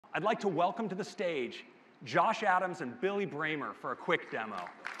I'd like to welcome to the stage Josh Adams and Billy Bramer for a quick demo.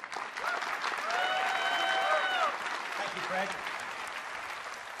 Thank you, Fred.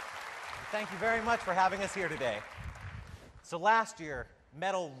 Thank you very much for having us here today. So last year,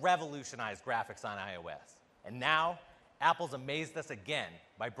 Metal revolutionized graphics on iOS. And now, Apple's amazed us again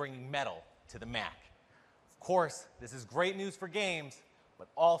by bringing Metal to the Mac. Of course, this is great news for games, but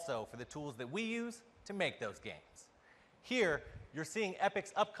also for the tools that we use to make those games. Here, you're seeing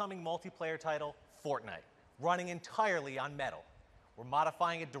Epic's upcoming multiplayer title, Fortnite, running entirely on Metal. We're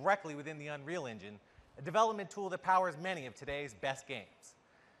modifying it directly within the Unreal Engine, a development tool that powers many of today's best games.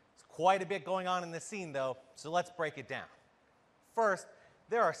 There's quite a bit going on in this scene, though, so let's break it down. First,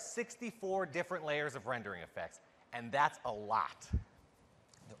 there are 64 different layers of rendering effects, and that's a lot.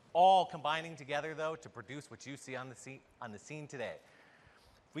 They're all combining together, though, to produce what you see on the scene today.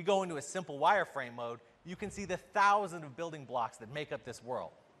 If we go into a simple wireframe mode, you can see the thousands of building blocks that make up this world.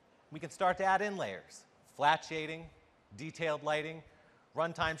 We can start to add in layers, flat shading, detailed lighting,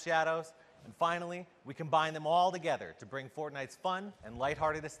 runtime shadows, and finally, we combine them all together to bring Fortnite's fun and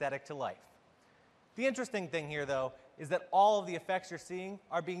lighthearted aesthetic to life. The interesting thing here, though, is that all of the effects you're seeing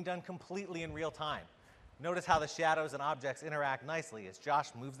are being done completely in real time. Notice how the shadows and objects interact nicely as Josh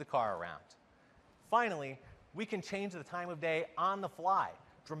moves the car around. Finally, we can change the time of day on the fly,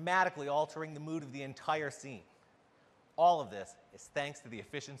 dramatically altering the mood of the entire scene. All of this is thanks to the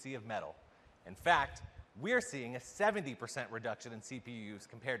efficiency of Metal. In fact, we're seeing a 70% reduction in CPU use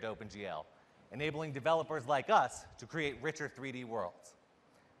compared to OpenGL, enabling developers like us to create richer 3D worlds.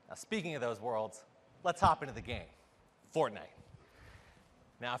 Now, speaking of those worlds, let's hop into the game, Fortnite.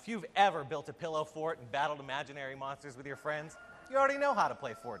 Now, if you've ever built a pillow fort and battled imaginary monsters with your friends, you already know how to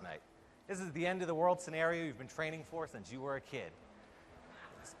play Fortnite. This is the end of the world scenario you've been training for since you were a kid.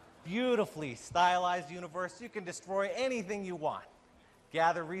 This beautifully stylized universe, you can destroy anything you want,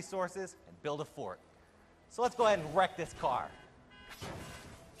 gather resources, and build a fort. So let's go ahead and wreck this car,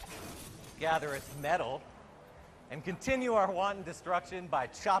 gather its metal, and continue our wanton destruction by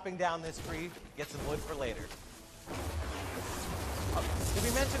chopping down this tree to get some wood for later. Did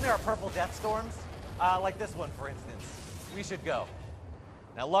we mention there are purple death storms? Like this one, for instance. We should go.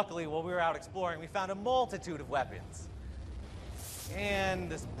 Now, luckily, while we were out exploring, we found a multitude of weapons. And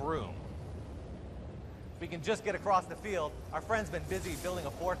this broom. If we can just get across the field, our friend's been busy building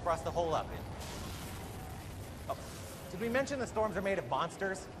a fort for us to hole up in. Oh, did we mention the storms are made of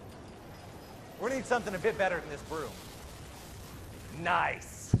monsters? We're gonna need something a bit better than this broom.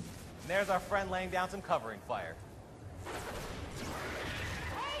 Nice. And there's our friend laying down some covering fire.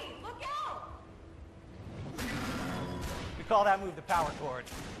 Hey, look out! We call that move the power chord.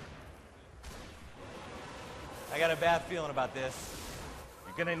 I got a bad feeling about this.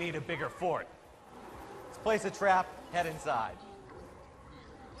 You're gonna need a bigger fort. Let's place a trap, head inside.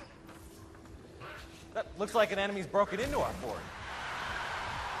 That looks like an enemy's broken into our fort.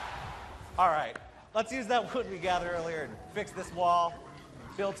 All right, let's use that wood we gathered earlier and fix this wall,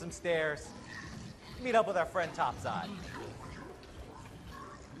 build some stairs, meet up with our friend topside.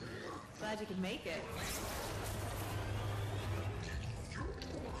 Glad you could make it.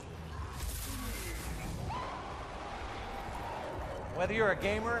 Whether you're a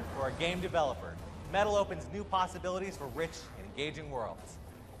gamer or a game developer, Metal opens new possibilities for rich and engaging worlds.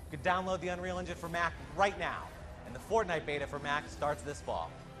 You can download the Unreal Engine for Mac right now, and the Fortnite beta for Mac starts this fall.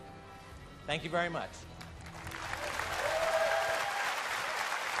 Thank you very much.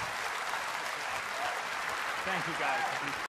 Thank you, guys.